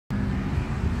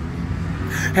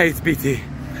Hey, it's BT.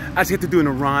 I just got to doing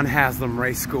a Ron Haslam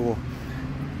race school.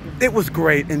 It was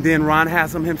great, and then Ron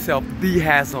Haslam himself, the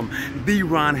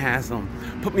Ron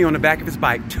Haslam, put me on the back of his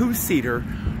bike, two-seater,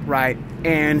 right?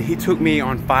 And he took me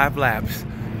on 5 laps,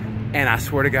 and I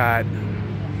swear to God,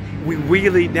 we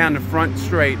wheelied down the front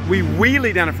straight.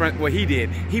 Well, he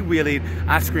did. He wheelied.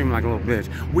 I screamed like a little bitch.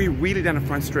 We wheelied down the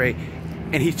front straight,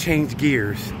 and he changed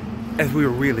gears as we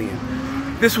were wheeling.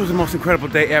 This was the most incredible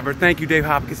day ever. Thank you, Dave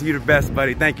Hopkins. You're the best,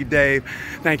 buddy. Thank you, Dave.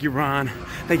 Thank you, Ron.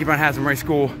 Thank you, Ron Haslam Race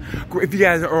School. If you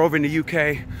guys are over in the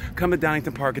UK, come to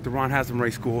Donington Park at the Ron Haslam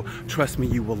Race School. Trust me,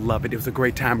 you will love it. It was a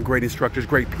great time, great instructors,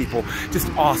 great people.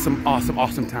 Just awesome, awesome,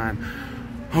 awesome time.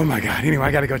 Oh my God. Anyway, I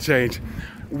gotta go change.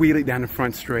 Wheelie down the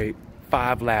front straight,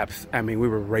 5 laps. I mean, we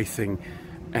were racing,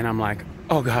 and I'm like,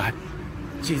 oh God,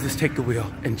 Jesus, take the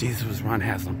wheel. And Jesus was Ron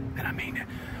Haslam, and I mean it.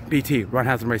 BT, Ron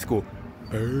Haslam Race School.